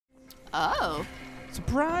Oh.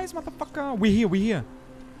 Surprise, motherfucker. We're here, we're here.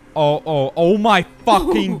 Oh my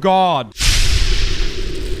fucking god.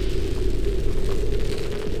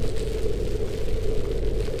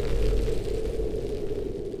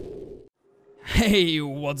 Hey,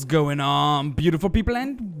 what's going on, beautiful people,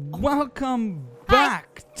 and welcome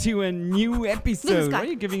back to a new episode. Why are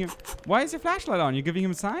you giving him? Why is your flashlight on? You giving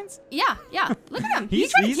him signs? Yeah. Look at him.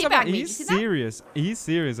 He's trying to teabag me. He's serious. He's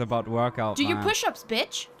serious about workout. Do your push-ups,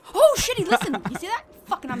 bitch. Oh shit! He listened. You see that?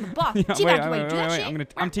 Fucking, I'm the boss. Teabag, wait, do that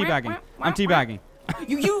shit. I'm teabagging. I'm teabagging.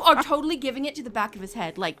 You are totally giving it to the back of his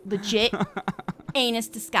head, like legit anus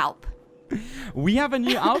to scalp. We have a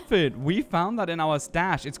new outfit. We found that in our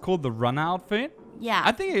stash. It's called the Run outfit. Yeah.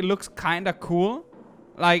 I think it looks kind of cool.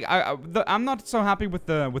 Like I'm not so happy with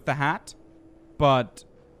the hat, but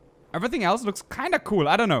everything else looks kind of cool.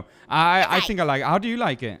 I don't know. I think I like it. How do you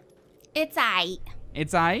like it? It's aight.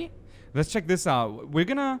 It's aight. Let's check this out.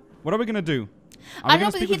 What are we gonna do? I don't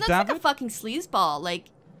know, but he looks like a fucking sleazeball. Like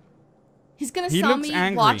he's gonna sell me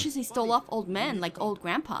angry. watches he stole off old men, like old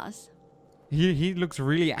grandpas. He looks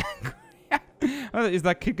really angry. Is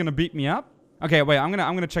that kid gonna beat me up? Okay, wait. I'm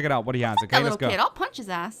gonna check it out. What he has. Okay, let's go. Kid, I'll punch his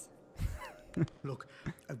ass. Look,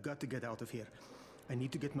 I've got to get out of here. I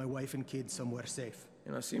need to get my wife and kids somewhere safe.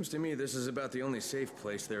 You know, it seems to me this is about the only safe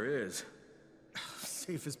place there is.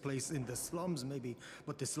 Safest place in the slums, maybe,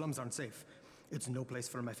 but the slums aren't safe. It's no place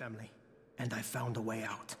for my family. And I found a way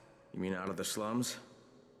out. You mean out of the slums?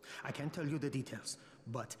 I can't tell you the details,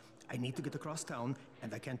 but I need to get across town,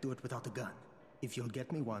 and I can't do it without a gun. If you'll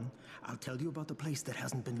get me one, I'll tell you about a place that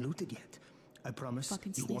hasn't been looted yet. I promise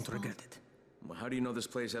you won't regret it. Well, how do you know this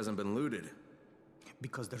place hasn't been looted?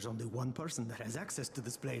 Because there's only one person that has access to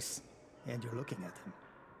this place, and you're looking at him.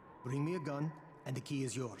 Bring me a gun, and the key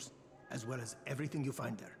is yours, as well as everything you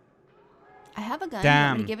find there. I have a gun. Damn. You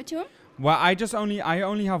want me to give it to him? Well, I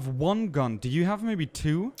only have one gun. Do you have maybe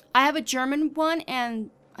two? I have a German one,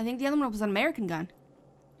 and I think the other one was an American gun.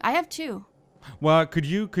 I have two. Well, could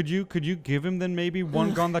you give him then maybe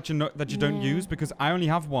one gun that you don't use, because I only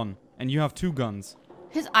have one and you have two guns.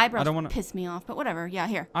 His eyebrows piss me off, but whatever. Yeah,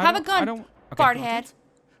 here. I have a gun. Fart head.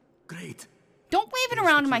 Great. Don't wave it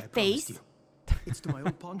around in my face. It's to my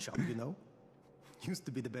old pawn shop, you know. Used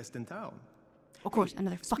to be the best in town. Of course,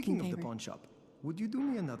 another fucking Speaking favorite. of the pawn shop, would you do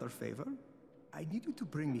me another favor? I need you to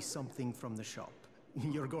bring me something from the shop.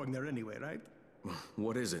 You're going there anyway, right?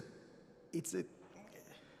 What is it? It's a...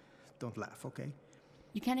 Don't laugh, okay?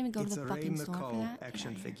 You can't even go to the fucking Ray store for McCall that?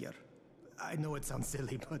 action figure. I know it sounds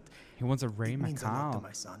silly, but he wants a Ray it means a lot to McCall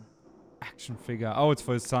my son. action figure. Oh, it's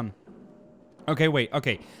for his son. Okay, wait.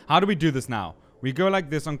 Okay, how do we do this now? We go like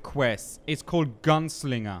this on quests. It's called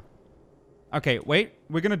Gunslinger. Okay, wait.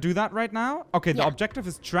 We're gonna do that right now. Okay, the objective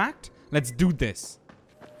is tracked. Let's do this.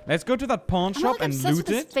 Let's go to that pawn shop and loot with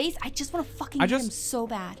it. his face. I just want to fucking hit him so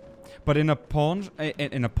bad. But in a pawn.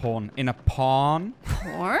 Porn? In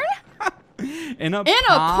a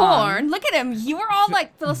porn? Look at him. You were all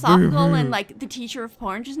like philosophical and like the teacher of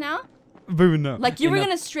porn just now. Boo, no. Like you were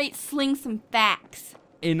gonna straight sling some facts.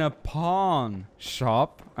 In a pawn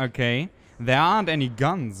shop, okay. There aren't any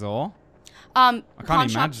guns, or? Pawn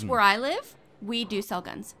shops where I live, we do sell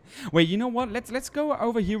guns. Wait, you know what? Let's go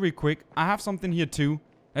over here real quick. I have something here too.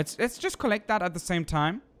 Let's just collect that at the same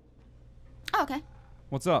time. Oh, okay.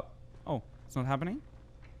 What's up? Oh, it's not happening?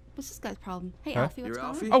 What's this guy's problem? Hey, Alfie, what's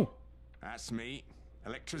going on? Oh! That's me.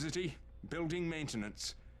 Electricity, building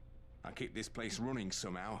maintenance. I keep this place running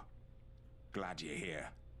somehow. Glad you're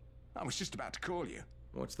here. I was just about to call you.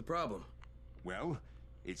 What's the problem? Well,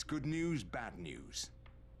 it's good news, bad news.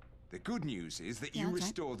 The good news is that you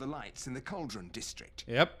restore the lights in the Cauldron district.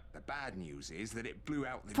 Yep. The bad news is that it blew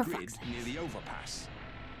out the grid near the overpass.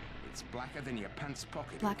 It's blacker than your pants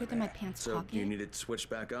pocket. Blacker than my pants pocket. So you need it switched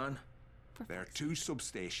back on? There are two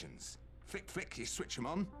substations. Flick, you switch them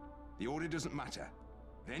on. The order doesn't matter.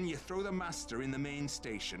 Then you throw the master in the main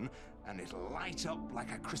station, and it'll light up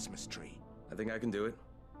like a Christmas tree. I think I can do it.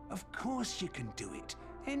 Of course you can do it.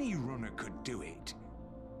 Any runner could do it.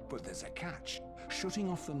 But there's a catch. Shutting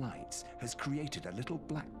off the lights has created a little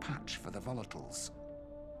black patch for the volatiles.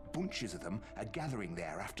 Bunches of them are gathering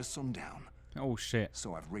there after sundown. Oh, shit.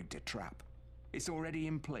 So I've rigged a trap. It's already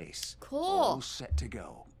in place. Cool. All set to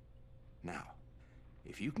go. Now,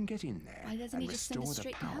 if you can get in there and restore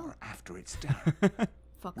the power after it's done,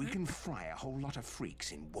 we can fry a whole lot of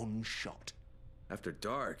freaks in one shot. After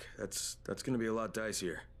dark, that's gonna be a lot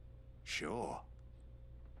dicier. Sure.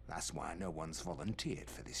 That's why no one's volunteered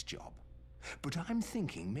for this job. But I'm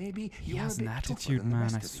thinking maybe he has an attitude,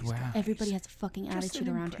 man, I swear. Everybody has a fucking attitude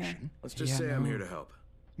around here. Let's just say I'm here to help.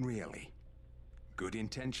 Really? Good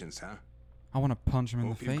intentions, huh? I want to punch him in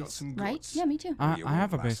the Hope you've got face. some Right? guts. Yeah, me too. I You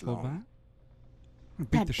have a won't last baseball long. bat. I'll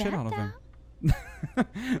beat That the shit bat, out of him.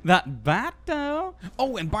 That bat, though.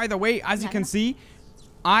 Oh, and by the way, as you can see,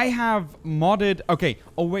 I have modded. Okay.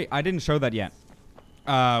 Oh wait, I didn't show that yet.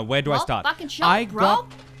 Where do I start? Fucking show, bro.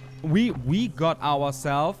 We got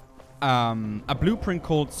ourselves a blueprint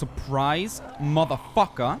called Surprise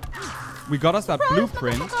Motherfucker. We got us that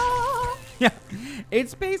blueprint. Yeah,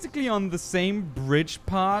 it's basically on the same bridge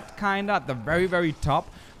part, kinda at the very, very top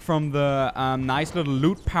from the nice little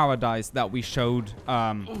loot paradise that we showed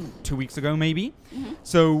 2 weeks ago, maybe.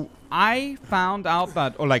 So I found out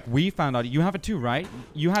that, or like we found out, you have it too, right?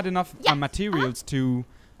 You had enough materials to.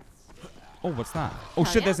 Oh, what's that? Oh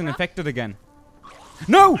shit, there's an infected again.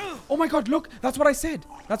 No! Oh my god, look! That's what I said.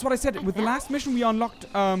 That's what I said. With the last mission, we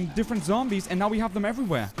unlocked different zombies, and now we have them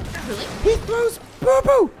everywhere. Really? He throws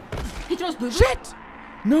boo-boo! He throws boo-boo? Shit!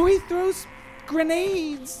 No, he throws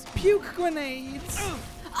grenades. Puke grenades.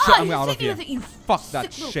 Shit, I'm out of here. Fuck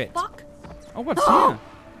that shit. Fuck. Oh, what's here?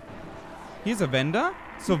 Here's a vendor?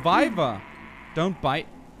 Survivor. Don't bite.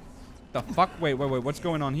 The fuck? Wait. What's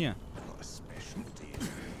going on here?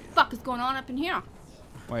 Fuck is going on up in here?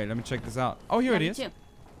 Wait, let me check this out. Oh, here it is. Too.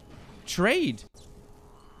 Trade.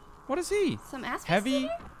 What is he? Some ass. Heavy,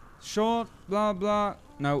 short, blah, blah.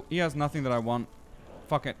 No, he has nothing that I want.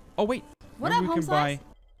 Fuck it. Oh, wait. What Maybe up, we can home buy. slice?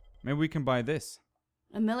 Maybe we can buy this.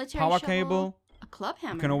 A military Power shovel, cable. A club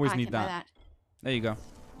hammer. can always I need can buy that. There you go.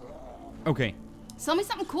 Okay. Sell me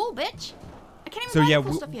something cool, bitch. I can't even So buy yeah, the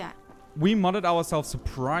cool stuff yet. we modded ourselves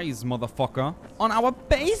Surprise Motherfucker on our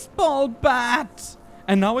baseball bat.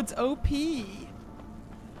 And now it's OP. You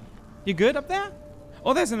good up there?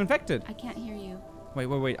 Oh, there's an infected. I can't hear you.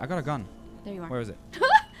 Wait. I got a gun. There you are. Where is it?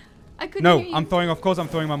 I couldn't No, hear you. I'm throwing, of course, I'm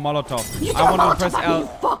throwing my Molotov. You I wanted to throw a press Molotov at me,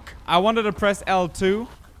 L. fuck. I wanted to press L2.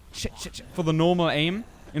 Shit. For the normal aim.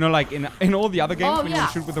 You know, like in all the other games when you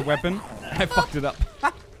want to shoot with a weapon. I fucked it up.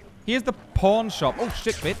 Here's the pawn shop. Oh,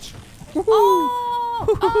 shit, bitch.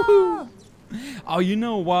 Oh, Oh, you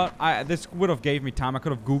know what? This would have gave me time. I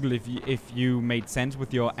could have Googled if you made sense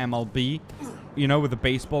with your MLB. You know, with the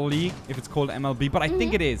baseball league. If it's called MLB. But I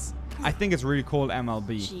think it is. I think it's really called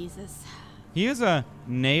MLB. Jesus. Here's a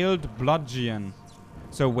nailed bludgeon.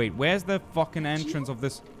 So wait, where's the fucking entrance of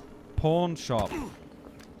this pawn shop?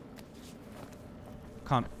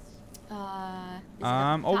 Can't.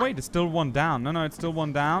 Oh wait, it's still one down. No, it's still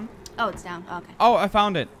one down. Oh, it's down. Oh, okay. Oh, I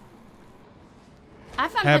found it. I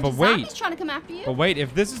found Hey, a bunch but of wait. zombies trying to come after you. But wait,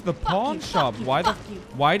 if this is the pawn you, shop, fuck you, why fuck you.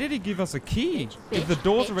 why did he give us a key? If the bitch,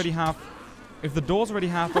 door's bitch. already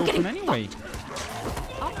half open anyway.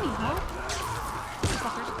 Off me, ho.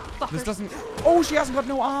 Fuckers. This doesn't. Oh, she hasn't got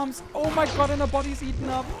no arms. Oh my god, and her body's eaten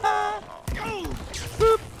up. Ah.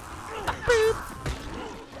 Boop. Boop.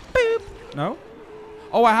 Boop. No.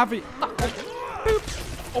 Oh, I have it.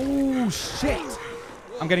 Boop. Oh shit.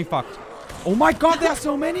 I'm getting fucked. Oh my god, there are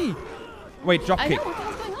so many. Wait, drop I kick. know, what the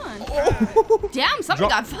hell's going on? Damn, somebody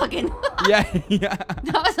got fucking. Yeah.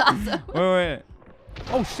 That was awesome. Wait.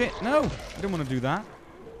 Oh shit, no. I didn't want to do that.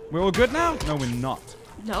 We're all good now? No, we're not.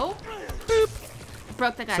 No. Boop.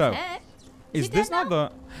 Broke the guy's So, head. Is he this dead not now?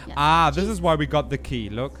 the... Yes. Ah, this is why we got the key.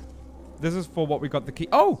 Look. This is for what we got the key.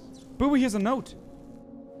 Oh! Boo, here's a note.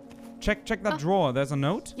 Check that drawer. There's a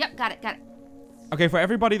note. Yep, got it. Okay, for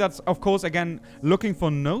everybody that's, of course, again, looking for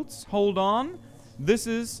notes, hold on. This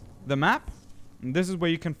is the map. And this is where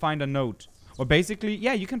you can find a note. Or basically,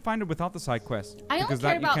 yeah, you can find it without the side quest. I only because care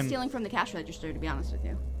that you about can... stealing from the cash register, to be honest with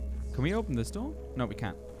you. Can we open this door? No, we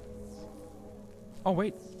can't. Oh,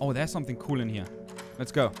 wait. Oh, there's something cool in here.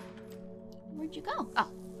 Let's go. Where'd you go? Oh.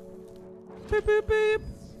 Beep, beep, beep.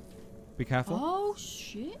 Be careful. Oh,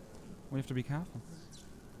 shit. We have to be careful.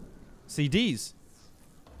 CDs.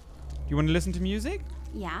 Do you want to listen to music?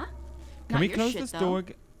 Yeah. Can we close this door?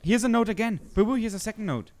 Here's a note again. Boo boo, here's a second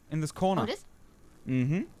note in this corner. Oh, it is?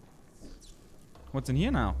 Mm-hmm. What's in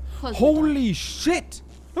here now? Close the Holy shit!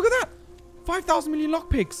 Look at that! 5,000 million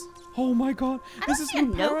lockpicks. Oh my god. This is see a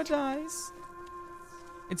new note. paradise.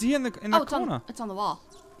 It's here in the corner. It's on the wall.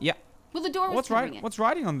 Yeah. Well, the door was What's covering it. What's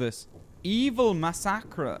writing on this? Evil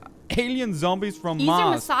Massacre. Alien zombies from Either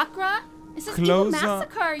Mars. Massacre? It says Evil Closer,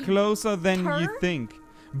 Massacre. You closer than you perv. think.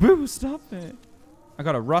 Boo! Stop it. I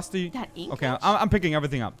got a rusty. That ink Okay, touch? I'm picking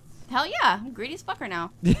everything up. Hell yeah. I'm greedy as fucker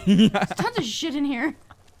now. Yeah. Tons of shit in here.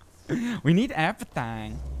 We need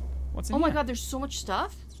everything. What's in Oh here? my god, there's so much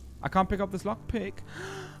stuff. I can't pick up this lockpick.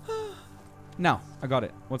 No, I got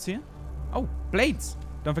it. What's here? Oh, blades.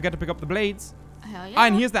 Don't forget to pick up the blades. Hell yeah. Ah,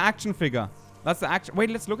 and here's the action figure. That's the action. Wait,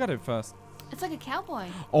 let's look at it first. It's like a cowboy.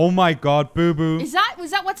 Oh my god, Boo Boo. Was that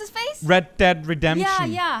what's his face? Red Dead Redemption. Yeah,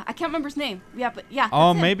 yeah. I can't remember his name. Yeah, but yeah.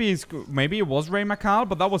 Oh, maybe it was Ray McCall,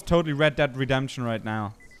 but that was totally Red Dead Redemption right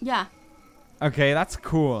now. Yeah. Okay, that's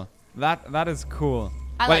cool. That is cool.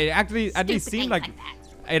 I But like it actually at least seemed like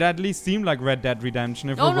it at least seemed like Red Dead Redemption.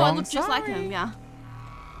 If we're no, wrong, it looked just like him. Yeah.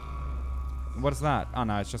 What's that? Oh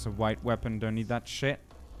no, it's just a white weapon. Don't need that shit.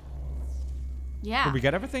 Yeah. Did we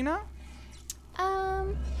get everything now?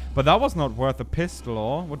 But that was not worth a pistol,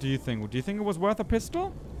 or what do you think? Do you think it was worth a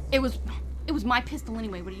pistol? It was my pistol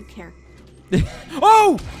anyway. What do you care?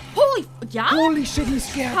 Oh! Yeah. Holy shit, he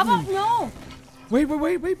scared How me. about no? Wait,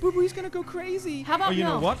 Boo Boo, he's gonna go crazy. How about oh, you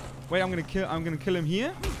no? know what? Wait, I'm gonna kill him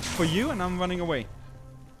here for you, and I'm running away.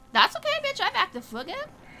 That's okay, bitch. I backed the fuck up.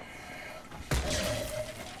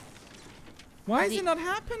 Why is it not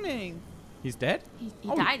happening? He's dead? He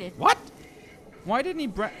died it. What? Why didn't he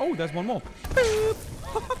break? Oh, there's one more.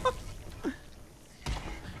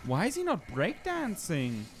 Why is he not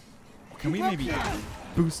breakdancing? Can we maybe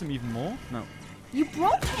boost him even more? No. You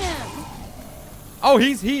broke him. Oh,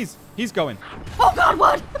 he's going. Oh God,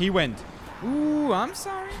 what? He went. Ooh, I'm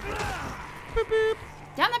sorry. Boop, boop.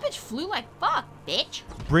 Damn, that bitch flew like fuck, bitch.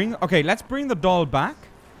 Okay, let's bring the doll back.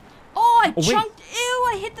 Oh, I wait. chunked. Ew,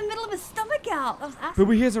 I hit the middle of his stomach out. That was awesome.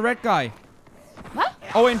 Boo, here's a red guy. What?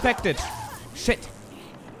 Oh, infected. Shit.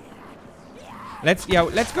 Let's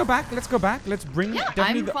go back. Let's bring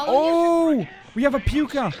definitely the. Oh, we have a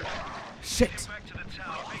puker. Shit.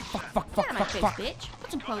 Fuck. Get out of my face, bitch.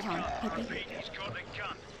 Put some clothes on, hippie.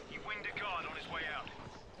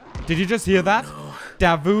 Did you just hear that?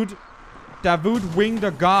 Dawood winged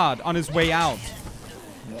a guard on his way out.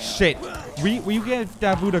 Shit. We gave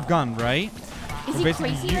Dawood a gun, right? Is he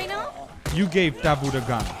crazy right now? You gave Dawood a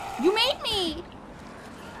gun. You made me.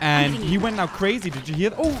 And he went now crazy. Did you hear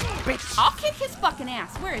that? Oh, bitch. I'll kick his fucking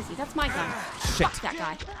ass. Where is he? That's my gun. Shit. Fuck that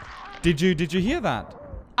guy. Did you hear that?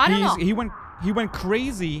 I don't know. He went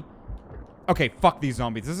crazy. Okay, fuck these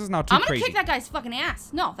zombies. This is now too crazy. I'm gonna kick that guy's fucking ass.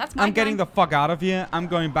 No, that's my gun. I'm getting the fuck out of here. I'm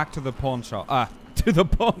going back to the pawn shop. To the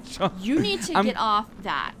pawn shop. You need to get off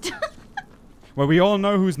that. Well, we all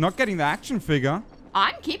know who's not getting the action figure.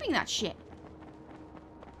 I'm keeping that shit.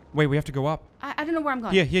 Wait, we have to go up. I don't know where I'm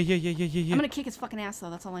going. Yeah. I'm gonna kick his fucking ass though.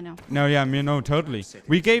 That's all I know. No, yeah, no, totally.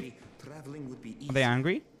 We gave. Are they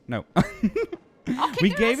angry? No. We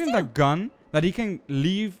gave him the gun that he can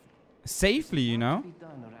leave safely, you know?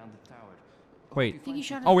 Wait.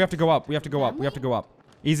 Oh, we have to go up. We have to go up.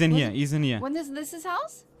 He's in here. He's in here. When this is his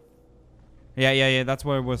house? Yeah. That's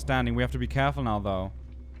where we're standing. We have to be careful now, though.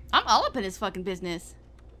 I'm all up in his fucking business.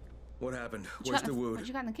 What happened? Where's the wood? What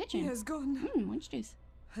you got in the kitchen? He has gone. Orange juice.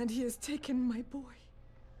 And he has taken my boy.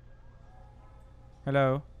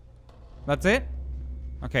 Hello. That's it?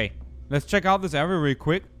 Okay. Let's check out this area real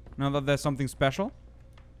quick. Now that there's something special.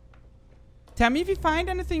 Tell me if you find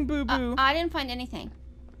anything, Boo Boo. I didn't find anything.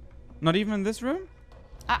 Not even in this room?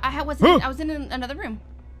 I was in another room.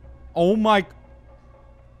 Oh my.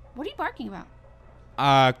 What are you barking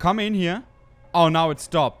about? Come in here. Oh, now it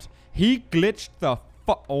stopped. He glitched the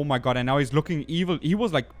fuck. Oh my god, and now he's looking evil. He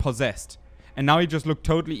was like possessed. And now he just looked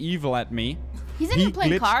totally evil at me. He's in here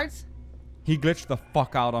playing cards. He glitched the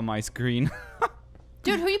fuck out on my screen.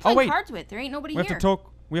 Dude, who are you playing cards with? There ain't nobody here. We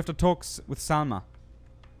have to talk with Salma.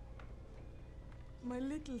 My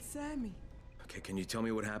little Sammy. Okay, can you tell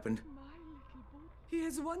me what happened? He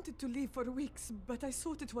has wanted to leave for weeks, but I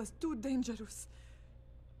thought it was too dangerous.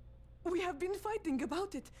 We have been fighting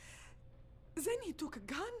about it. Then he took a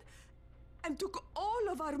gun and took all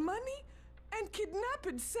of our money and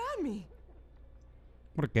kidnapped Sammy.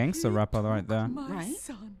 What a gangster rapper right there. My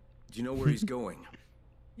son. Do you know where he's going?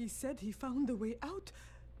 He said he found a way out,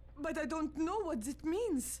 but I don't know what it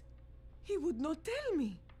means. He would not tell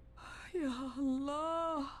me. Ya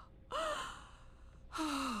Allah.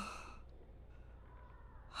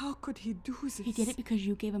 How could he do this? He did it because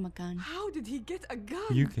you gave him a gun. How did he get a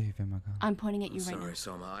gun? You gave him a gun. I'm pointing at you right now.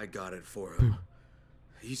 Sorry, Salma, I got it for him.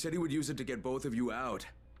 He said he would use it to get both of you out.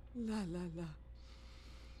 La la la.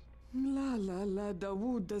 La la la,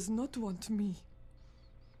 Dawood does not want me.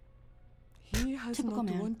 He has not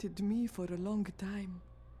wanted me for a long time.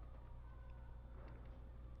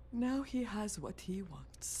 Now he has what he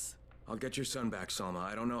wants. I'll get your son back, Salma.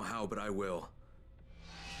 I don't know how, but I will.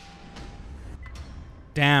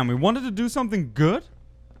 Damn, we wanted to do something good,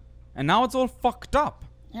 and now it's all fucked up.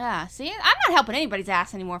 Yeah, see? I'm not helping anybody's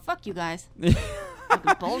ass anymore. Fuck you guys.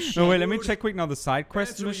 Fucking bullshit. No, wait, let me check quick now the side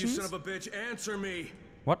quest missions. You son of a bitch, answer me.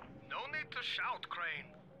 What? No need to shout,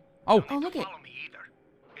 Crane. Oh. Oh, look at. Follow me either.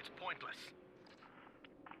 It's pointless.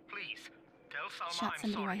 Please, tell Salma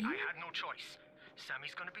I'm sorry. I had no choice.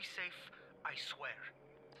 Sammy's gonna be safe. I swear.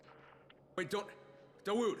 Wait, don't...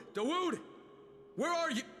 Dawood! Where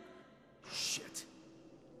are you? Shit.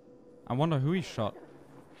 I wonder who he shot.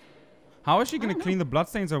 How is she gonna clean the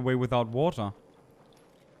bloodstains away without water?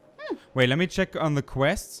 Wait, let me check on the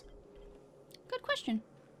quests. Good question.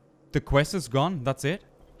 The quest is gone. That's it.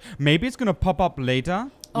 Maybe it's gonna pop up later.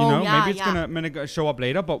 You know, yeah, maybe it's gonna show up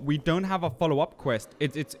later. But we don't have a follow-up quest.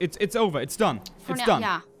 It's over. It's done. It's done.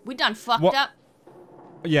 Yeah, we done fucked What- up.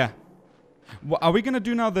 Yeah. What are we gonna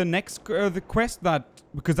do now? The next the quest that,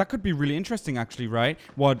 because that could be really interesting actually, right?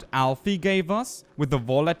 What Alfie gave us with the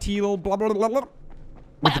volatile blah blah blah blah.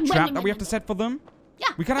 With the trap that we have to set for them. Yeah.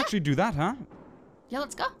 We can actually do that, huh? Yeah,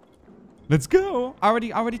 let's go. Let's go. I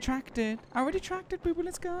already tracked it. People.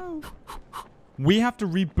 Let's go. We have to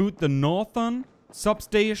reboot the northern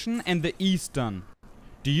substation and the eastern.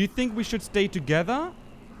 Do you think we should stay together,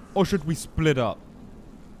 or should we split up?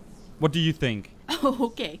 What do you think? Oh,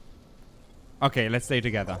 okay. Okay, let's stay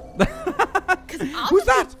together. Who's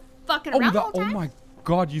that? Fucking around the whole Oh time? my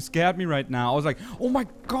god, you scared me right now. I was like, oh my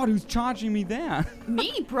god, who's charging me there?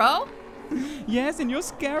 Me, bro. Yes, and you're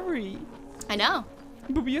scary. I know.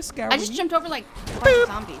 But you're scary. I just jumped over like a bunch of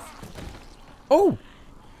zombies. Oh!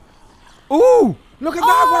 Ooh! Look at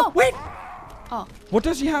that Oh! one! Wait! Oh. What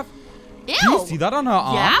does she have? Ew. Do you see that on her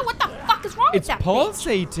arm? Yeah? What the fuck is wrong with It's that bitch?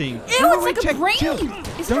 pulsating. Ew, No, it's wait, like a brain.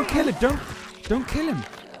 Chill. Is Don't it- kill it. Don't kill him.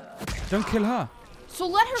 Don't kill her. So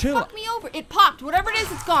let her Chill. fuck me over. It popped. Whatever it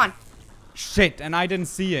is, it's gone. Shit, and I didn't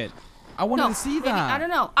see it. I wanted No, to see maybe, that. I don't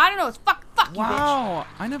know. It's fuck you, bitch. Wow,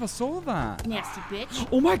 I never saw that. Nasty bitch.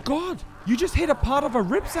 Oh my god, you just hit a part of her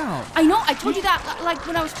ribs out. I know. I told you that like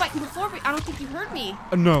when I was fighting before, but I don't think you heard me.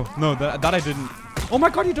 No, that I didn't. Oh my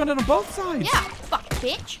god, you done it on both sides. Yeah, fuck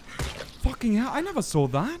bitch. Fucking hell, I never saw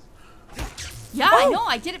that. Yeah, I know.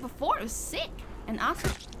 I did it before. It was sick and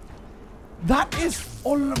awesome. That is,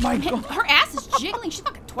 oh my god. Her ass is jiggling. She's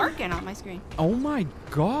fucking twerking on my screen. Oh my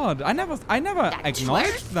god, I never That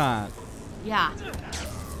acknowledged twerk? that. Yeah.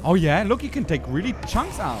 Oh yeah, look, you can take really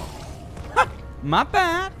chunks out. My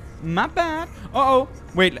bad. Uh-oh.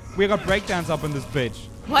 Wait, we got breakdance up in this bitch.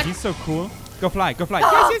 What? He's so cool. Go fly.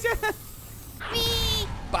 Oh. Yes. Whee!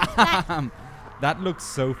 Bam. That looks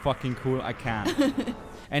so fucking cool, I can.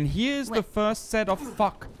 And here's the first set of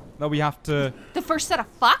fuck that we have to... The first set of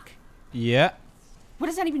fuck? Yeah. What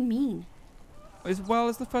does that even mean? It's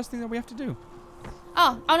the first thing that we have to do.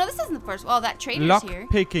 Oh no, this isn't the first. Well, that trader's Lock here.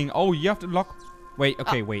 picking. Oh, you have to lock... Wait,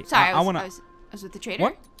 okay, wait. Sorry, I wanna... I was with the trader.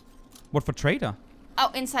 What? What for trader? Oh,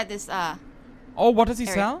 inside this, Oh, what does he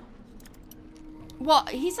area. sell? Well,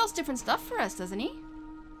 he sells different stuff for us, doesn't he?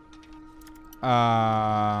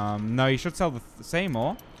 No, he should sell the same,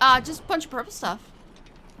 or? Just a bunch of purple stuff.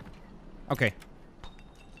 Okay.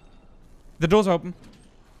 The door's open.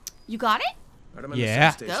 You got it? Right, I'm in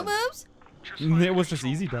Yeah. the Go, substation. boobs. It was just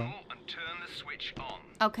easy, though. And turn the switch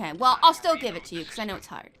on. Okay, well, I'll still give it to you, because I know it's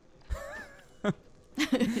hard.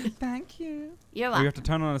 Thank you. You're Oh, you welcome. have to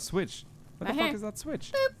turn on a switch. What the Right fuck here. is that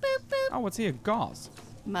switch? Boop, boop, boop. Oh, what's here? Gauze.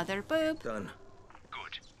 Mother boob. Done.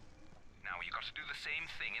 Good. Now you got to do the same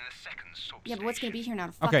thing in the second substation. Yeah, but what's going to be here now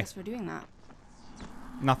to fuck Okay. us for doing that?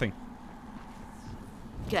 Nothing.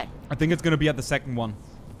 Good. I think it's gonna be at the second one.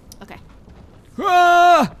 Okay.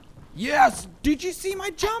 Ah! Yes! Did you see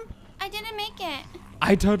my jump? I didn't make it.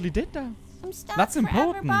 I totally did, though. I'm stuck That's forever.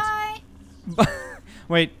 important. Bye.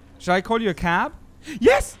 Wait, should I call you a cab?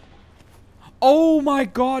 Yes! Oh my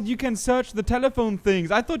god, you can search the telephone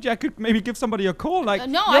things. I thought I could maybe give somebody a call. Like,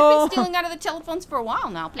 No, yo. I've been stealing out of the telephones for a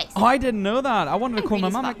while now, please. Oh, I didn't know that. I wanted to I'm call my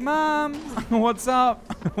greedy mom. as Like, Mom, what's up?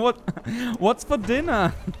 What's for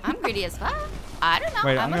dinner? I'm greedy as fuck. I don't know.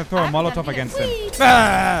 Wait, I'm gonna throw a Molotov against him. Whee!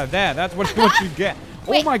 Ah, there, that's what you get.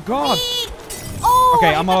 Oh Wait, my god. whee! Oh,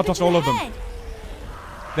 Okay, I I'm hit that Molotoved bitch in all the of them. head.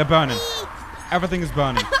 They're burning. Everything is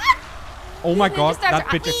burning. Oh my These god, ninja stars that are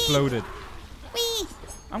bitch whee! exploded. Whee!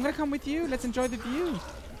 I'm gonna come with you. Let's enjoy the view.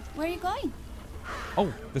 Where are you going?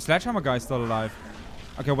 Oh, the sledgehammer guy's still alive.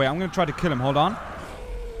 Okay, wait, I'm gonna try to kill him. Hold on.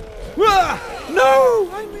 Ah, no!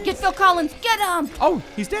 I missed. Get Phil Collins. Get him. Oh,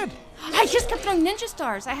 he's dead. I just kept throwing ninja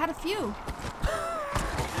stars. I had a few.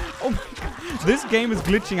 Oh my god. This game is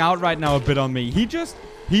glitching out right now a bit on me.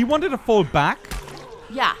 He wanted to fall back,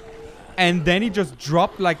 Yeah. and then he just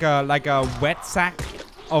dropped like a wet sack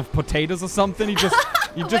of potatoes or something. He just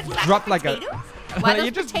Wet sack dropped of like potatoes? a. Why You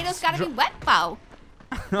those just potatoes gotta be dro- wet, Bo?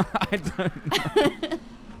 I don't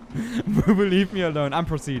know. Leave me alone. I'm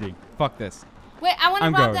proceeding. Fuck this. Wait, I want to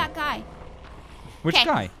I'm rob going. that guy. Which 'Kay.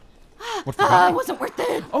 guy? What for guy? It wasn't worth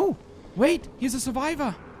it. Oh, wait. He's a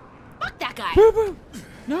survivor. Fuck that guy. Boo boo.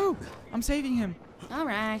 No, I'm saving him. All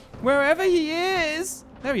right. Wherever he is.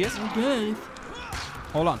 There he is. Okay.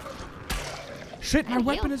 Hold on. Shit, my Gotta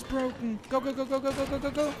weapon heal. is broken. Go, go, go, go, go, go, go,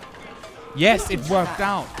 go, go. Yes, it worked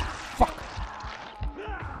out. Fuck.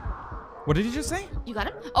 What did you just say? You got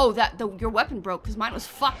him? Oh, your weapon broke because mine was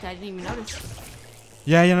fucked. I didn't even notice.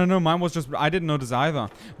 Yeah, no, mine was just, I didn't notice either.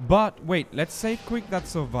 But wait, let's save quick that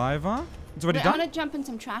survivor. It's already Wait, done? I'm gonna jump in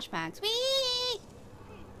some trash bags. Whee!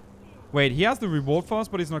 Wait, he has the reward for us,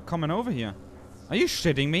 but he's not coming over here. Are you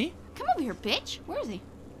shitting me? Come over here, bitch. Where is he?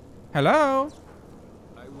 Hello?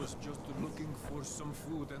 I was just looking for some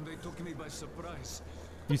food and they took me by surprise.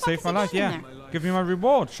 You fuck saved is my he life, doing yeah. there? Give me my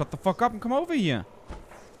reward. Shut the fuck up and come over here.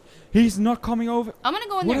 He's not coming over. I'm gonna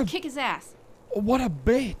go in What there a- and kick his ass. What a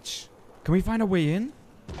bitch. Can we find a way in?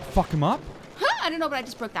 Fuck him up? Huh? I don't know, but I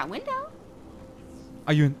just broke that window.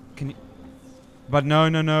 Are you in? Can you? But no,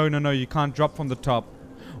 you can't drop from the top.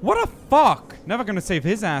 What a fuck! Never gonna save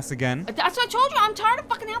his ass again. That's what I told you. I'm tired of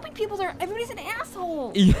fucking helping people. Everybody's an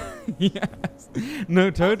asshole. Yes. No,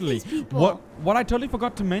 totally. these people. What I totally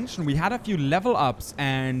forgot to mention, we had a few level ups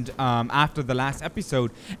and after the last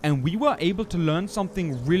episode, and we were able to learn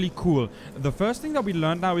something really cool. The first thing that we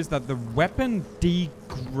learned now is that the weapon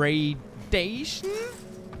degradation.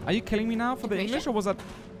 Are you killing me now for the English, or was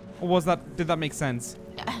that? Did that make sense?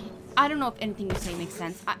 I don't know if anything you say makes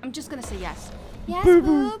sense. I'm just gonna say yes. Yes,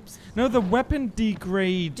 Boo-boo. boobs. No, the weapon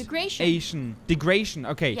degradation. Degradation.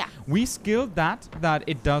 Okay. Yeah. We skilled that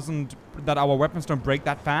it doesn't, that our weapons don't break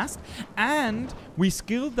that fast, and we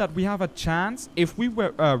skilled that we have a chance if we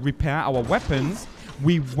repair our weapons,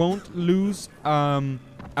 we won't lose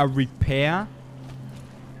a repair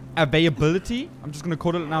availability. I'm just gonna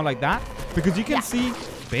call it now like that because you can see,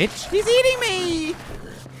 bitch, he's eating me.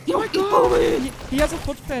 You don't keep moving. He has a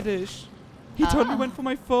foot fetish. He totally went for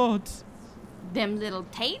my foot. Them little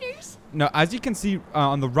taters. No, as you can see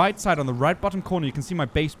on the right side, on the right bottom corner, you can see my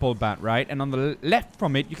baseball bat, right? And on the left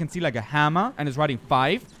from it, you can see like a hammer, and it's writing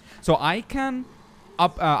 5. So I can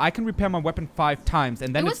repair my weapon 5 times,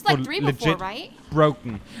 and then It it's was like for 3 legit before, right?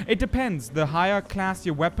 broken. It depends. The higher class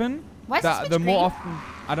your weapon, Why is this the bitch more green? often.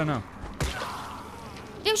 I don't know.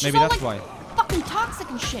 Dude, she's Maybe all that's like why. fucking toxic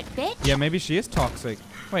and shit, bitch. Yeah, maybe she is toxic.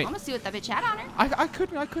 Wait, I'm gonna see what that bitch had on her.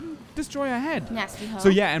 I couldn't destroy her head. Nasty hoe. So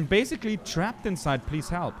yeah, and basically trapped inside. Please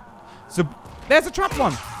help. So there's a trapped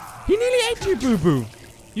one. He nearly ate you, boo boo.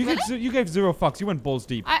 You gave 0 fucks. You went balls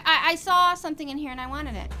deep. I saw something in here and I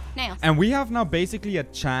wanted it. Nails. And we have now basically a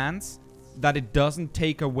chance that it doesn't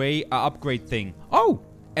take away our upgrade thing. Oh,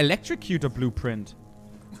 electrocutor blueprint.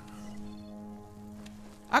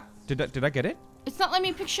 Ah, did I get it? It's not letting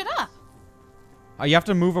me pick shit up. Oh, you have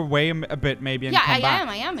to move away a bit maybe and Yeah, come back.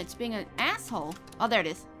 I am. It's being an asshole. Oh, there it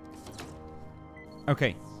is.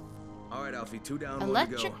 Okay. All right, Alfie, 2 down, 1 to go.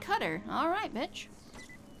 Electric cutter. All right, bitch.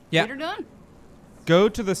 Yeah. Get her done. Go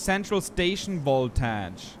to the central station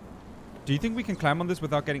voltage. Do you think we can climb on this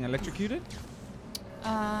without getting electrocuted?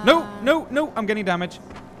 No, I'm getting damage.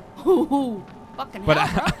 Ooh, fucking But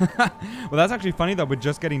hell, bro. well, that's actually funny that we're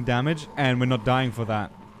just getting damage and we're not dying for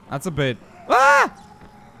that. That's a bit. Ah!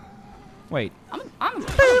 Wait. I'm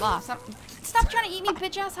a boss. Stop trying to eat me,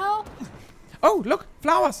 bitch ass hoe. Oh, look,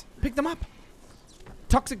 flowers. Pick them up.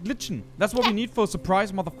 Toxic lichen. That's what we need for a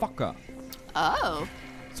surprise, motherfucker. Oh.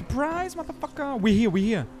 Surprise, motherfucker. We're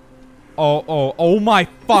here. Oh my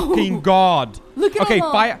fucking god. Look at okay, them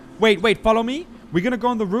all. fire. Wait, follow me. We're gonna go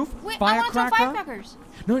on the roof. Wait, I want to throw Firecracker. firecrackers.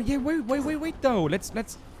 No, yeah, wait though.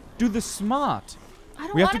 Let's do the smart. I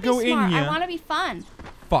don't We have want to to go be in smart. here. I want to be fun.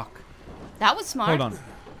 Fuck. That was smart. Hold on.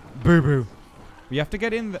 Boo boo. We have to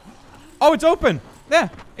get in the. Oh, it's open.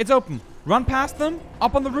 There, it's open. Run past them.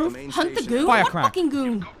 Up on the roof. Hunt the goon? Firecrack. What fucking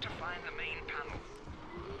goon? Got to find the main panel.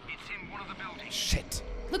 It's in one of the buildings. Shit.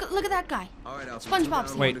 Look at that guy. All right, Alfie, SpongeBob 2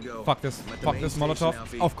 down, Wait, 1 to go. fuck this. Let the Fuck main this station, Molotov.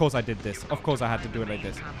 Alfie. Of course I did this. Of course I had to do it like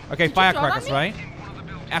this. Okay, Did you throw it on firecrackers, me? right?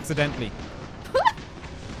 Accidentally.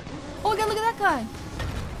 Oh my god, look at that guy.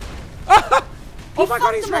 Oh my god,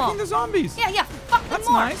 fucked he's them all. wrecking the zombies. Yeah, fuck them That's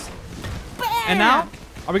more. nice. Bam! And now,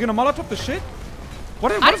 are we gonna Molotov the shit?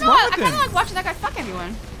 What I is don't know. wrong I with kind of him? like watching that guy fuck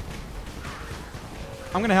everyone.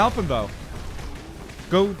 I'm gonna help him though.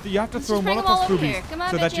 Go. You have to Let's throw just bring 'em all Molotov over here. scoobies Come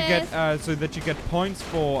on, so that you bitches. get you get points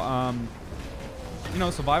for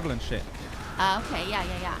survival and shit. Okay,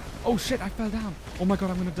 yeah. Oh shit! I fell down. Oh my god!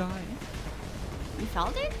 I'm gonna die. You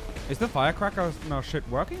felt it? Is the firecracker shit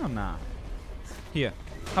working or not? Here,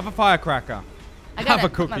 have a firecracker. I Have gotta a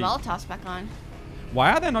put my cookie. Molotovs back on.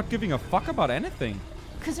 Why are they not giving a fuck about anything?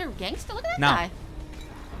 Because they're gangster. Look at that Now. guy.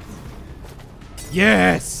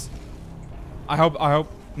 Yes. I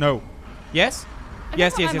hope. No. Yes. I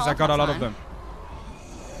Yes. gotta put my I got a Molotovs lot of on. them.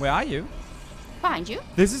 Where are you? Behind you.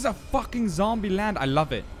 This is a fucking zombie land. I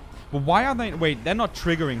love it. But why are they? Wait, they're not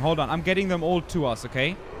triggering. Hold on. I'm getting them all to us.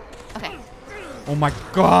 Okay. Okay. Oh my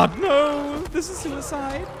god, no! This is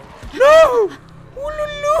suicide. No!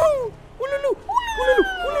 Ooh-loo-loo! Ooh-loo-loo!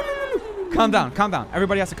 Ooh-loo-loo! Calm down, calm down.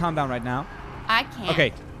 Everybody has to calm down right now. I can't.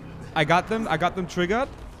 Okay. I got them triggered.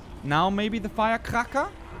 Now maybe the firecracker?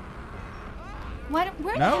 Where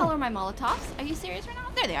the hell are my Molotovs? Are you serious right now?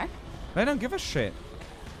 There they are. They don't give a shit.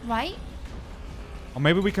 Right? Or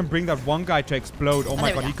maybe we can bring that one guy to explode. Oh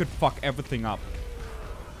my god, go. he could fuck everything up.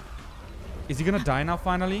 Is he gonna die now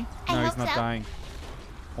finally? I No, he's hope not so. dying.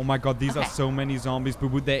 Oh my god, these are so many zombies, boo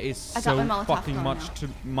boo. There is I got my so Molotov fucking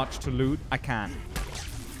going much to loot. I can't.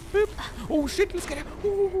 Boop. Oh shit, let's get out.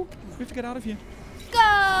 Ooh, we have to get out of here.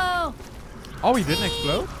 Go! Oh, he didn't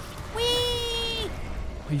explode? Whee!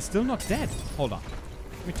 He's still not dead. Hold on.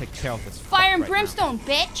 Let me take care of this. Fire and fuck right brimstone,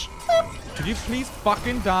 bitch! now. Could you please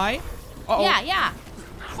fucking die? Uh-oh. Yeah.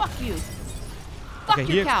 Fuck you. Fuck Okay,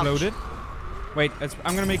 he your couch. exploded. Wait,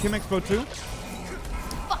 I'm gonna make him explode too.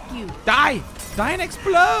 Fuck you. Die! Die and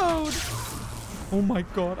explode! Oh my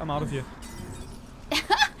god, I'm out of here.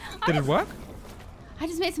 Did it work? I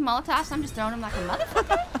just made some Molotovs. I'm just throwing them like a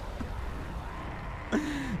motherfucker.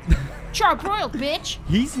 Charbroiled, bitch.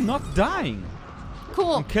 He's not dying.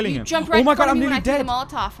 Cool. I'm killing you him. jumped Oh right my in front God, of me I'm when I nearly threw the dead.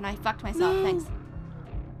 Molotov and I fucked myself. No. Thanks.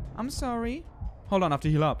 I'm sorry. Hold on, I have to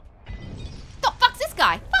heal up. The fuck's this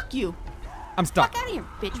guy? Fuck you. I'm stuck. Fuck out of here,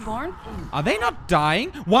 bitch born. Are they not dying?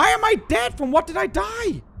 Why am I dead? From what did I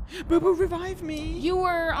die? Boo boo, revive me. You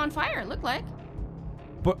were on fire, it looked like.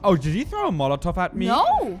 But oh, did you throw a Molotov at me?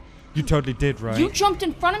 No. You totally did, right? You jumped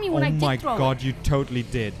in front of me when I did throw Oh my god, it. you totally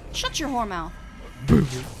did. Shut your whore mouth. Boo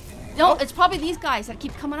boo. No, it's probably these guys that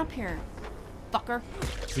keep coming up here. Fucker.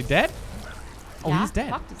 Is he dead? Oh, Yeah, he's dead.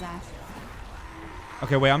 Fucked his ass.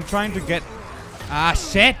 Okay, wait, I'm trying to get... Ah,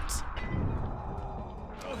 shit!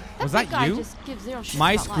 Was that big guy you? just gives zero shits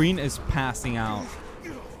My about screen life. is passing out.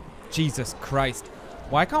 Jesus Christ.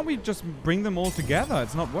 Why can't we just bring them all together?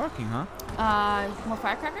 It's not working, huh? More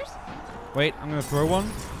firecrackers? Wait, I'm gonna throw one.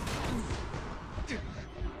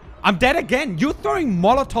 I'm dead again! You're throwing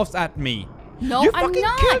Molotovs at me! No, You I'm fucking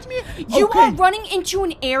not. killed me. You Okay. are running into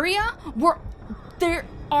an area where there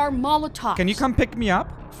are Molotovs. Can you come pick me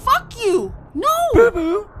up? Fuck you! No!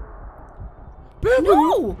 Boo-boo! Boo-boo!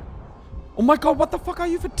 No! Oh my god, what the fuck are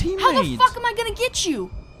you for teammates? How the fuck am I gonna get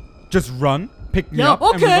you? Just run, pick me Yeah, up,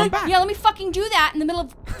 and we okay. run back. Yeah, let me fucking do that in the middle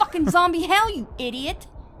of fucking zombie hell, you idiot.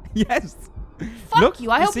 Yes. Fuck Look,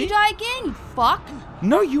 you. I hope see? you die again, you fuck.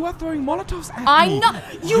 No, you are throwing Molotovs at I me. know.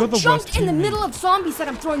 You're You the jumped worst in the teammate. middle of zombies that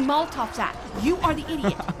I'm throwing Molotovs at. You are the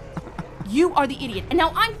idiot. You are the idiot. And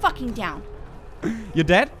now I'm fucking down. You're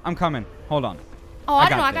dead? I'm coming. Hold on. Oh, I got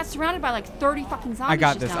don't know. I got this. surrounded by like 30 fucking zombies. I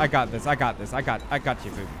got just this. now. I got this. I got this. I got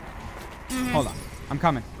you, boo. Hold on. I'm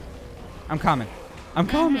coming. I'm coming. I'm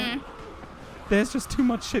coming. There's just too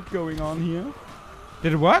much shit going on here.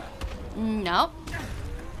 Did it work? Nope.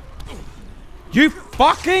 You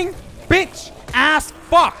fucking bitch ass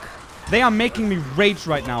fuck. They are making me rage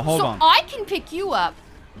right now. Hold so on. I can pick you up,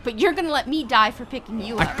 but you're gonna let me die for picking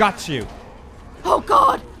you up. I got you. Oh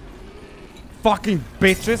God. Fucking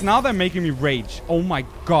bitches. Now they're making me rage. Oh my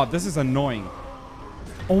god. This is annoying.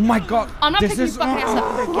 Oh my god. I'm not this picking is you fucking ass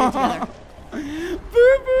up. We're getting together. Boo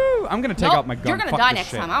boo. I'm gonna take Nope, out my gun. you're gonna Fuck die this next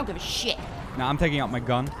shit. time. I don't give a shit. Nah, I'm taking out my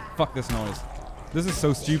gun. Fuck this noise. This is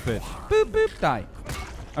so stupid. Boop, boop, die.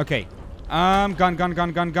 Okay.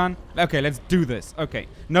 Gun. Okay, let's do this. Okay.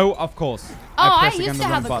 No, of course. Oh, I press again used the to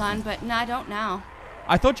wrong have a button. gun, but no, I don't now.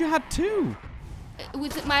 I thought you had two.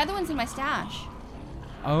 My other one's in my stash.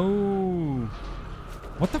 Oh.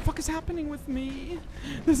 What the fuck is happening with me?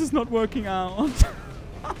 This is not working out.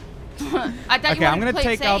 I thought Okay, you I'm wanted to gonna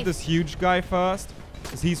play it take out safe. this huge guy first.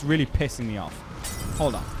 Because he's really pissing me off.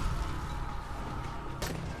 Hold on.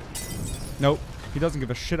 Nope. He doesn't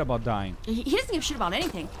give a shit about dying. He doesn't give a shit about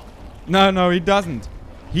anything. No, he doesn't.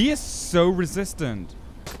 He is so resistant.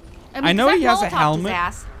 I know he has a helmet.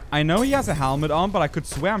 I know he has a helmet on, but I could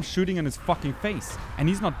swear I'm shooting in his fucking face. And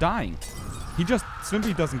he's not dying. He just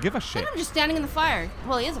simply doesn't give a shit. I'm just standing in the fire.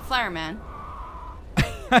 Well, he is a fireman.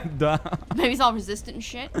 Duh. Maybe he's all resistant and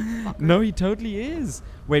shit. Fucker. No, he totally is.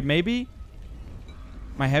 Wait, maybe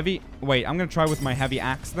my heavy... Wait, I'm going to try with my heavy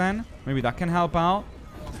axe then. Maybe that can help out.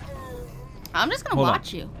 I'm just gonna Hold on.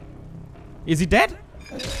 watch you. Is he dead?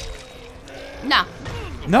 No.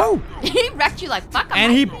 No. He wrecked you like fuck.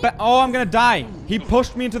 And he... Oh, I'm going to die. He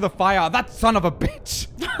pushed me into the fire. That son of a bitch.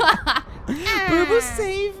 Boo-boo,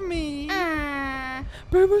 save me.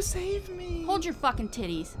 Boo-boo, save me. Hold your fucking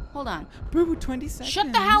titties. Hold on. Boo-boo, 20 seconds.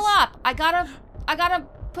 Shut the hell up. I gotta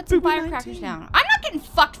put some Boo-boo, firecrackers 19. down. I'm not getting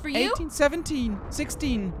fucked for you. 18, 17,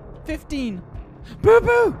 16, 15.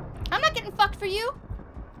 Boo-boo. I'm not getting fucked for you.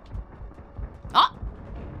 Oh.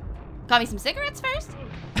 Got me some cigarettes first.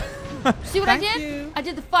 See what I did? You. I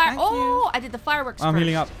did the fire. Thank Oh, you. I did the fireworks I'm first.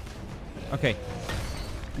 healing up. Okay.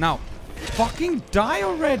 Now, fucking die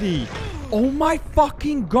already. Oh my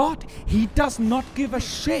fucking god. He does not give a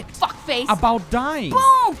shit Fuckface. about dying.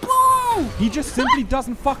 Boom, boom. He just simply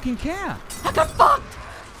doesn't fucking care. I got fucked.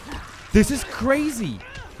 This is crazy.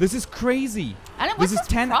 This is crazy. I don't. What's This his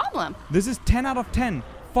is 10. problem? This is 10 out of 10.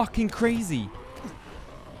 Fucking crazy.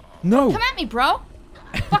 No. Come at me, bro.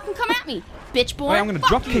 Fucking come at me, bitch born. Wait, I'm gonna Fuck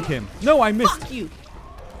drop you. kick him. No, I missed. Fuck you,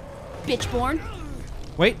 bitch born.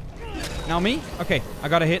 Wait. Now me? Okay, I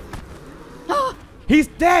got a hit. He's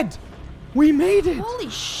dead. We made it. Holy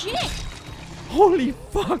shit. Holy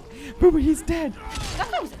fuck. Boo, he's dead.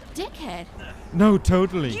 That guy was a dickhead. No,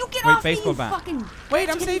 totally. You get Wait, off me, baseball you bat. fucking Wait,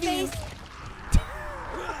 I'm titty saving you. face.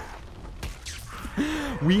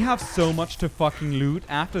 We have so much to fucking loot.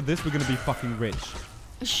 After this, we're gonna be fucking rich.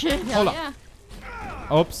 Shit, Hold hell up. yeah.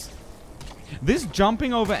 Oops. This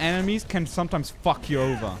jumping over enemies can sometimes fuck you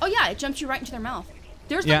over. Oh yeah, it jumps you right into their mouth.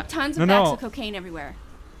 There's Yeah. like tons No, of bags no. of cocaine everywhere.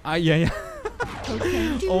 Yeah.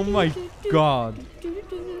 Cocaine. Oh my god.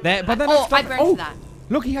 But then Oh, stop- I burned for that.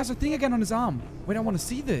 Look, he has a thing again on his arm. Wait, I want to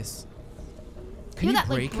see this. Can You you know that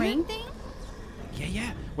like break brain it? thing?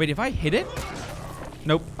 Yeah. Wait, if I hit it?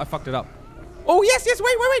 Nope, I fucked it up. Oh, yes,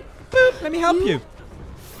 wait. Boop, let me help you.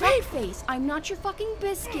 Fat face, I'm not your fucking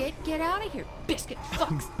biscuit. Get out of here. Biscuit.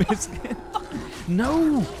 Fuck. Biscuit.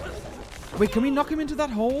 No. Wait, can we knock him into that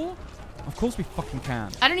hole? Of course we fucking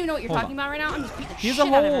can. I don't even know what you're Hold talking about right now. I'm just beating the Here's shit a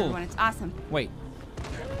out of hole. everyone. It's awesome. Wait.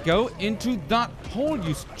 Go into that hole,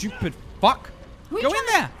 you stupid fuck. Who are you Go trying in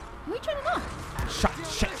to- there. Who are you trying to knock?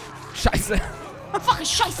 Scheiße. Fucking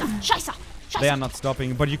scheisse. Scheisse. They are not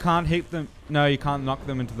stopping, but you can't hit them. No, you can't knock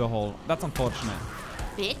them into the hole. That's unfortunate.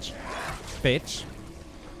 Bitch. Bitch.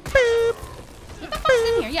 What the fuck's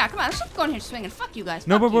in here? Yeah, come on. Let's just go in here swinging. Fuck you guys.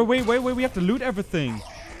 No, Fuck but you. wait. We have to loot everything.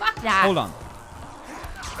 Fuck that. Hold on.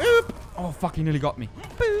 Oop. Oh, fuck, he nearly got me.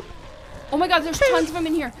 Boop. Oh my god, there's tons of them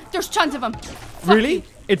in here. There's tons of them. Fuck Really? you.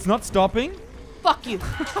 It's not stopping? Fuck you.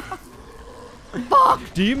 Fuck.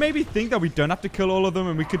 Do you maybe think that we don't have to kill all of them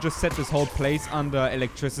and we could just set this whole place under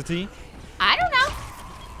electricity? I don't know.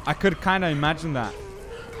 I could kind of imagine that.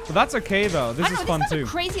 But that's okay, though. This I is don't know. fun, This is too. the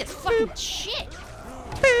craziest fucking shit.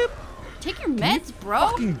 Take your meds, bro.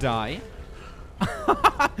 Fucking die.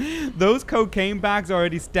 Those cocaine bags are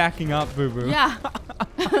already stacking up, boo-boo. Yeah.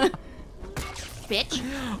 Bitch.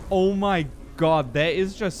 Oh my god, there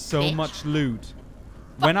is just so Bitch. much loot.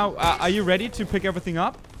 When are you ready to pick everything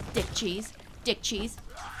up? Dick cheese. Dick cheese.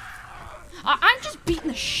 I'm just beating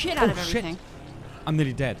the shit out of shit. everything. I'm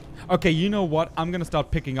nearly dead. Okay, you know what? I'm gonna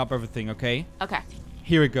start picking up everything, okay? Okay.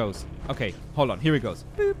 Here it goes. Okay, hold on. Here it goes.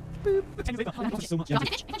 Boop, boop. So much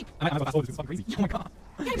Bitch. I fast forward. This is fucking crazy. Oh my god.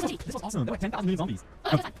 This was awesome. There were 10,000 million zombies.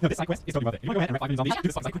 No, this side quest is totally worth it. If you want to go ahead and write 5 million zombies, do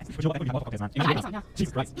this fucking side quest. But you know what? Everyone can have Molotov cocktails, man. Yeah, I know, yeah.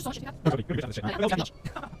 Jesus Christ. There's so much shit. No, totally. We're gonna be this shit,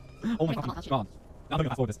 man. Oh my fucking god. I'm gonna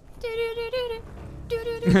fast forward this.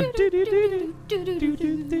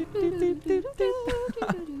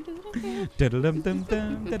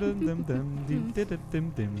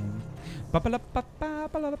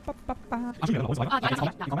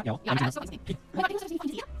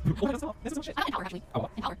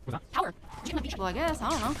 Well, I guess. I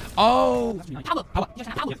don't know. Oh! Power. Power. Just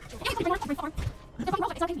power. Yep. Yeah, you can power.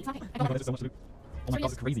 It's okay. It's okay. Oh my god, there's so much loot. Oh my god,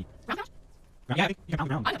 this is crazy. Yeah, you can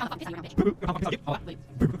pound around. I'm gonna fuck this Boo, pound, pound, pound, Wait.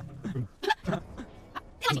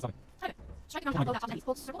 Strike around top left,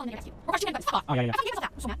 hold circle and then rescue. Or question fuck off. Oh, yeah. Fucking give us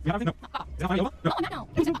that. So mad. We have everything? No. Is that finally over? No.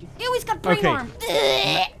 Ew, he's got brain Okay. arm.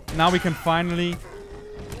 Now we can finally...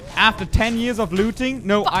 After 10 years of looting...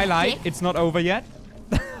 No, I lied. dick. It's not over yet.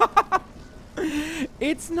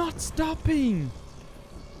 It's not stopping.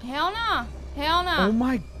 Hell no. Hell no. Oh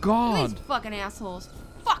my These god. fucking assholes.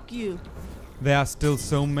 Fuck you. There are still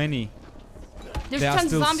so many. There's There are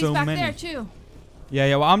tons of still zombies so back many. there too.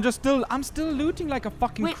 Yeah, well, I'm still looting like a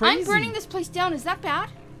fucking Wait, crazy. I'm burning this place down. Is that bad?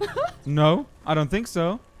 No, I don't think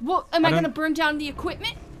so. Well, am I don't- gonna burn down the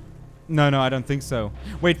equipment? No, I don't think so.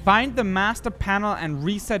 Wait, find the master panel and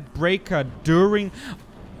reset breaker during...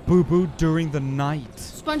 Boo-boo, during the night.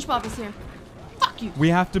 SpongeBob is here. Fuck you. We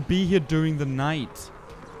have to be here during the night.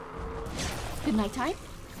 Good night time.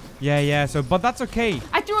 Yeah, so, but that's okay.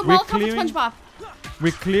 I threw a We're Molotov at SpongeBob.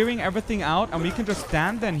 We're clearing everything out and we can just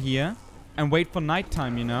stand then here and wait for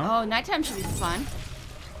nighttime, you know? Oh, nighttime should be fun.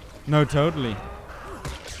 No, totally.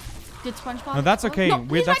 Did SpongeBob? No, that's okay. No,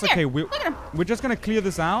 he's That's right okay. there. Look at him. We're just gonna clear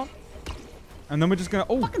this out. And then we're just gonna...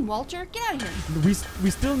 Oh, Fucking Walter, get out of here. we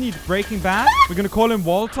still need Breaking Bad. We're gonna call him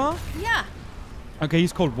Walter. Yeah. Okay,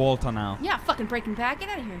 he's called Walter now. Yeah, fucking Breaking Bad, get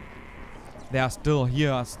out of here. There are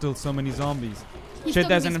still so many zombies. He's Shit, still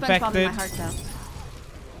there's gonna an be SpongeBob in infected. my heart,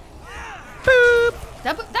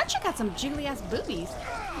 though. That chick had some jiggly ass boobies.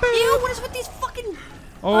 Ew, what is with these fucking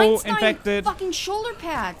Einstein infected. fucking shoulder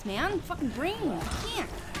pads, man? Fucking brain. I can't.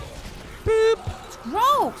 Boop. It's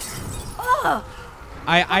gross. Ugh.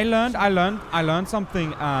 I learned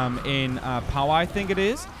something in power, I think it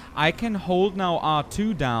is. I can hold now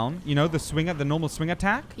R2 down, you know, the normal swing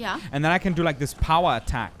attack. Yeah. And then I can do like this power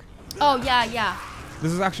attack. Oh, yeah, yeah.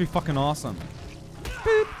 This is actually fucking awesome.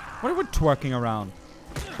 Boop. What are we twerking around?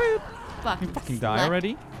 Boop. Fuck. You fucking die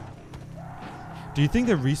already? Do you think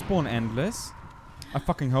they respawn endless? I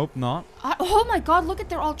fucking hope not. Oh my god, look at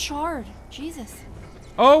they're all charred. Jesus.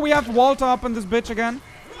 Oh, we have Walter up on this bitch again.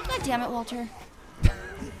 God damn it, Walter.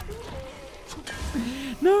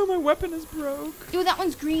 No, my weapon is broke. Dude, that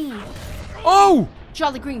one's green. Oh!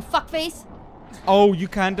 Jolly green fuckface. Oh, you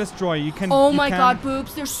can destroy. You can. Oh you my can. god,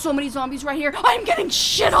 boobs. There's so many zombies right here. I'm getting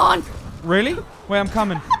shit on. Really? Wait, I'm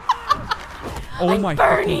coming. Oh I'm my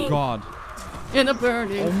burning. fucking god. In a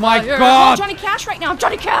burning Oh my fire. god. I'm Johnny Cash right now. I'm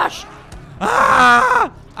Johnny Cash.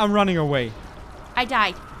 Ah! I'm running away. I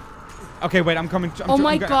died. Okay, wait, I'm coming. Oh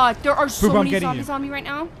my god, there are so Boob, I'm many getting zombies you. on me right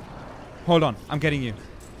now. Hold on, I'm getting you.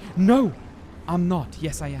 No, I'm not.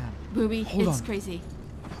 Yes, I am. Booby, Hold it's on. crazy.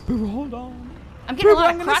 Boo, hold on. I'm getting a lot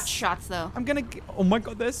I'm of gonna crotch shots though. I'm gonna. Oh my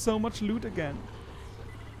god, there's so much loot again.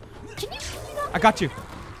 Can you I got you.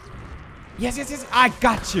 Yes, yes, yes. I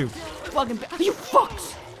got you. fucking you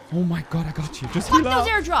fucks? Oh my god, I got you. Just Fuck heal those up.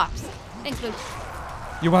 airdrops. Thanks, Boob.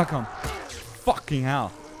 You're welcome. Fucking hell.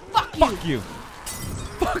 Fuck you.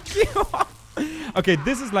 Fuck you. Fuck you. Okay,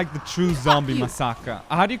 this is like the true zombie you. massacre.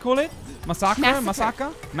 How do you call it? Massacre? Massacre.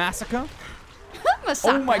 Massacre? Massacre?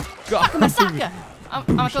 Massacre. Oh my god. Massacre. I'm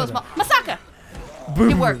gonna shut close up. Massacre. Boo.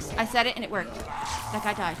 It works. I said it and it worked. That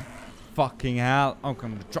guy died. Fucking hell. Oh, I'm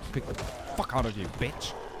gonna drop kick the fuck out of you,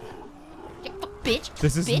 bitch. Yeah, fuck, bitch.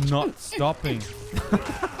 This is bitch. not stopping.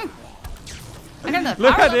 I got the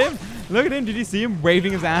Look power at level. him. Look at him. Did you see him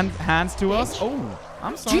waving his hands to us? Bitch. Oh,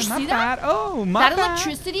 I'm sorry. you My see bad. that? Oh, my That bad.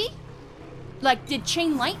 electricity, like, did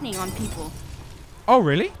chain lightning on people. Oh,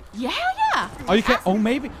 really? Yeah, yeah. Oh, you can. Oh,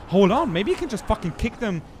 maybe. Hold on. Maybe you can just fucking kick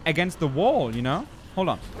them against the wall. You know? Hold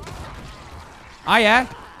on. Ah, yeah.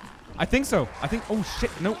 I think so. I think. Oh shit.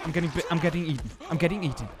 No, I'm getting eaten. I'm getting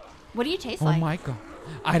eaten. What do you taste Oh like? my god.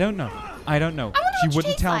 I don't know. I don't know. I wonder She what you wouldn't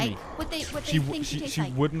taste tell like. me. What they think She you taste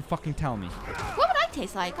like. wouldn't fucking tell me. What would I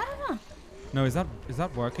taste like? I don't know. No, is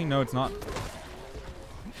that working? No, it's not.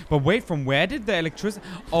 But wait, from where did the electricity?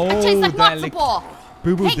 Oh, I taste like the matzo ball.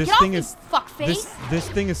 Boo boo, Hey, this get thing off, is you fuckface. this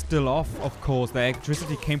thing is still off, of course. The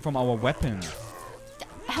electricity came from our weapon.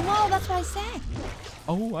 Hello, that's what I said.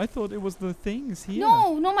 Oh, I thought it was the things here.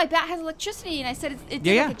 No, my bat has electricity, and I said it's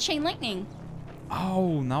Yeah, like yeah. a chain lightning.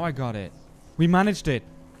 Oh, now I got it. We managed it.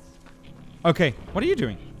 Okay, what are you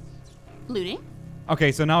doing? Looting?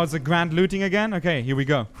 Okay, so now it's a grand looting again. Okay, here we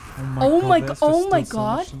go. Oh my there's oh just my still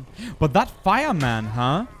so much god. But that fireman,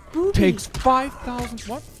 huh? Booby. Takes 5,000.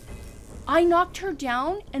 What? I knocked her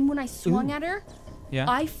down, and when I swung Ooh. at her, Yeah.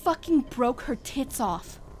 I fucking broke her tits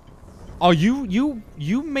off. Oh, you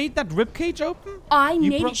made that ribcage open? I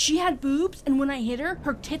You made broke- it. She had boobs, and when I hit her,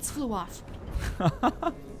 her tits flew off.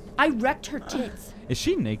 I wrecked her tits. Is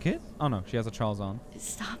she naked? Oh no, she has a trousers on.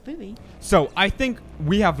 Stop, booby. So I think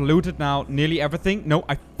we have looted now nearly everything. No,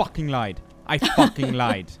 I fucking lied. I fucking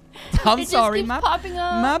lied. I'm It just sorry, keeps my popping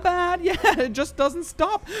up. my bad. Yeah, it just doesn't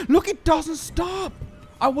stop. Look, it doesn't stop.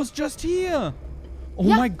 I was just here. Oh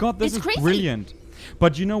Yeah, my god, this it's is crazy. brilliant.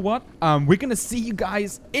 But you know what? We're gonna see you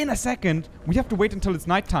guys in a second. We have to wait until it's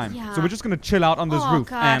nighttime. Yeah. So we're just gonna chill out on this Oh, roof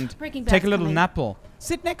God. and Breaking take a Bad's little coming. napple.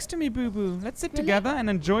 Sit next to me, Boo Boo. Let's sit Really? together and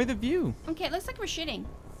enjoy the view. Okay, it looks like we're shitting.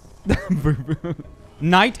 Boo Boo.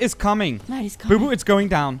 Night is coming. Night is Boo coming. Boo, it's going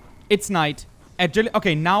down. It's night.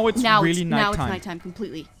 Okay, now it's really now nighttime. it's nighttime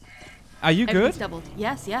completely. Are you Everything's good? doubled.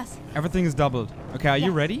 Yes, yes. Everything is doubled. Okay, are you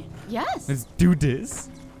Yes. ready? Yes. Let's do this.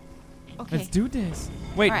 Okay. Let's do this.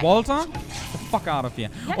 Wait, Alright. Walter? Get the fuck out of here.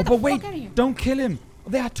 Yeah, Oh, get the but fuck wait, outta here. don't kill him.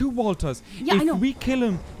 There are two Walters. Yeah, I if know. we kill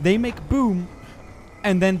him, they make boom,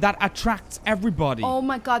 and then that attracts everybody. Oh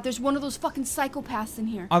my god, there's one of those fucking psychopaths in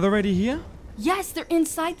here. Are they already here? Yes, they're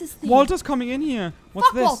inside this thing. Walter's coming in here. What's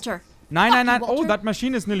Fuck this? Walter. 999. Fuck you, Oh, Walter. that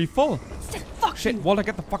machine is nearly full. Fuck Shit, you. Walter,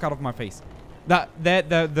 get the fuck out of my face.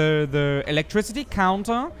 The electricity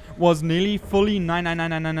counter was nearly fully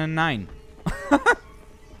 9999999. What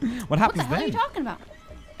What happens the hell are you then? talking about?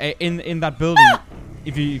 In that building,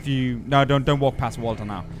 if you no, don't walk past Walter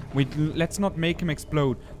now. Let's not make him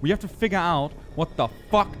explode. We have to figure out what the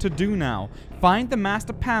fuck to do now. Find the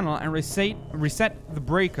master panel and reset the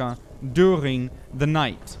breaker during the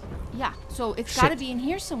night. Yeah, so it's Shit. gotta be in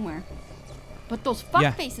here somewhere. But those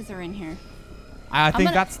fuck faces are in here. I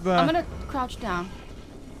think that's the... I'm gonna crouch down.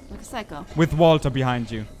 Like a psycho. With Walter behind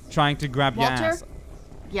you. Trying to grab your ass.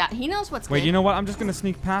 Yeah, he knows what's Wait, good. you know what? I'm just gonna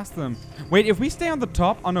sneak past them. Wait, if we stay on the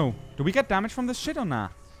top... Oh no. Do we get damage from this shit or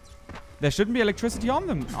not? There shouldn't be electricity on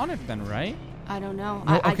it then, right? I don't know.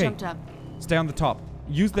 No, I jumped up. Stay on the top.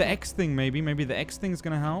 Use the X thing maybe. Maybe the X thing is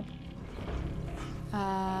gonna help.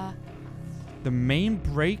 The main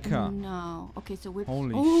breaker. No. Okay, so we're...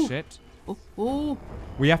 Holy shit. Oh.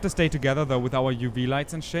 We have to stay together though with our UV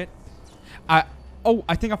lights and shit. I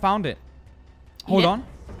think I found it. Hold on.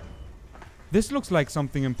 This looks like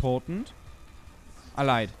something important. I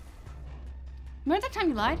lied. Remember that time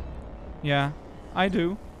you lied? Yeah, I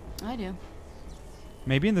do. I do.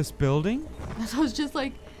 Maybe in this building? So I was just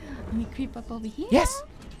like, let me creep up over here. Yes!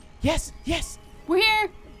 Yes! Yes! We're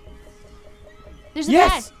here! There's a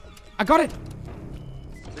bed! I got it!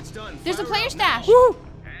 It's done. There's a player stash! Woo!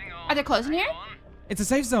 Are there clothes in here? It's a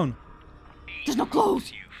safe zone. There's no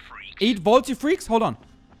clothes! Eat Vault, you freaks! Hold on.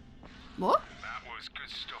 What? That was good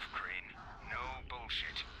stuff, Crane. No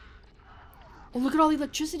bullshit. Oh, look at all the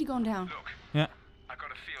electricity going down. Look, Yeah. I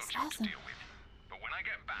got a field job to deal with. But when I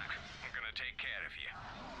get back, I'm gonna take care of you.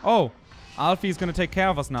 Oh, Alfie's gonna take care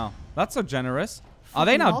of us now. That's so generous. Are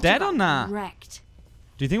they now dead or not? Wrecked.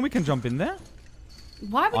 Do you think we can jump in there?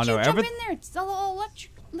 Why would no, you jump in there? It's all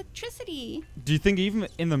electricity. Do you think even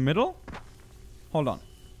in the middle? Hold on.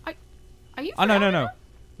 Are you? Oh, no.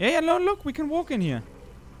 Yeah, no, look, we can walk in here.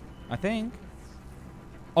 I think.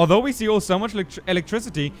 Although we see so much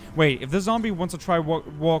electricity. Wait, if the zombie wants to try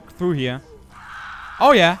walk through here.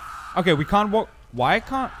 Oh, yeah. Okay, we can't walk. Why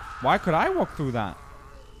could I walk through that?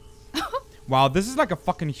 Wow, this is like a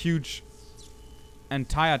fucking huge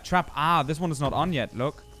entire trap. Ah, this one is not on yet.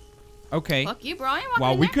 Look. Okay. Fuck you, Brian.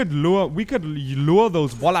 Wow, we could lure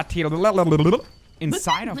those volatile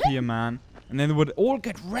inside of here, man. And then they would all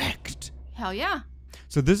get wrecked. Hell yeah.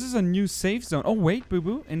 So this is a new safe zone. Oh, wait,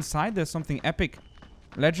 boo-boo. Inside there's something epic.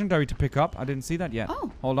 Legendary to pick up. I didn't see that yet.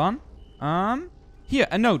 Oh. Hold on. Here,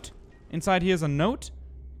 a note. Inside here's a note.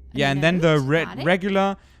 Yeah, and then the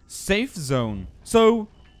regular safe zone. So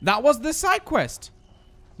that was the side quest.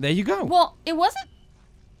 There you go. Well, it wasn't...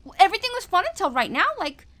 Everything was fun until right now.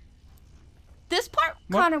 Like, this part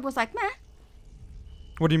kind of was like, meh.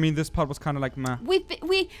 What do you mean this part was kind of like meh?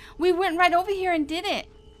 We went right over here and did it.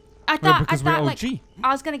 I thought like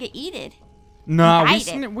I was gonna get eated. No,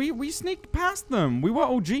 we sneaked past them. We were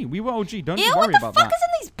OG. Don't you worry about that. What the fuck is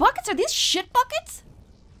in these buckets? Are these shit buckets?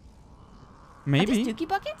 Maybe. Are these dookie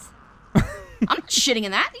buckets? I'm not shitting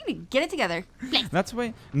in that. You need to get it together. That's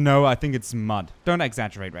way. No, I think it's mud. Don't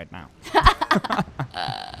exaggerate right now.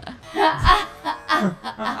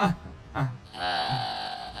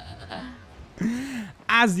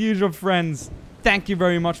 As usual, friends, thank you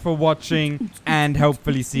very much for watching, and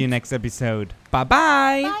hopefully see you next episode.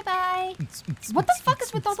 Bye-bye. Bye-bye. What the fuck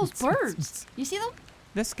is with all those birds? You see them?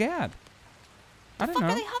 They're scared. I don't know. What the fuck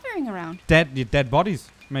are they hovering around? Dead bodies,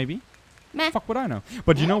 maybe. Meh. Fuck would I know.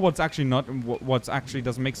 But you know what's actually not, what's actually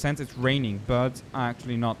doesn't make sense? It's raining. Birds are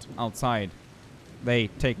actually not outside. They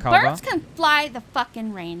take cover. Birds can fly the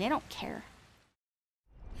fucking rain. They don't care.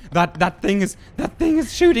 That thing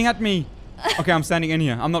is shooting at me. Okay, I'm standing in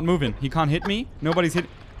here. I'm not moving. He can't hit me. Nobody's hit.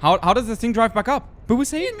 How does this thing drive back up? But we're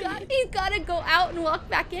saying He's gotta go out and walk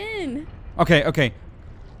back in. Okay.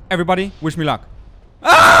 Everybody, wish me luck.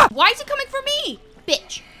 Ah! Why is he coming for me?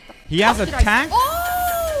 Bitch. He has a tank.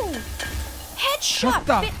 Oh!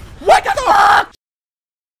 Headshot. What the fuck?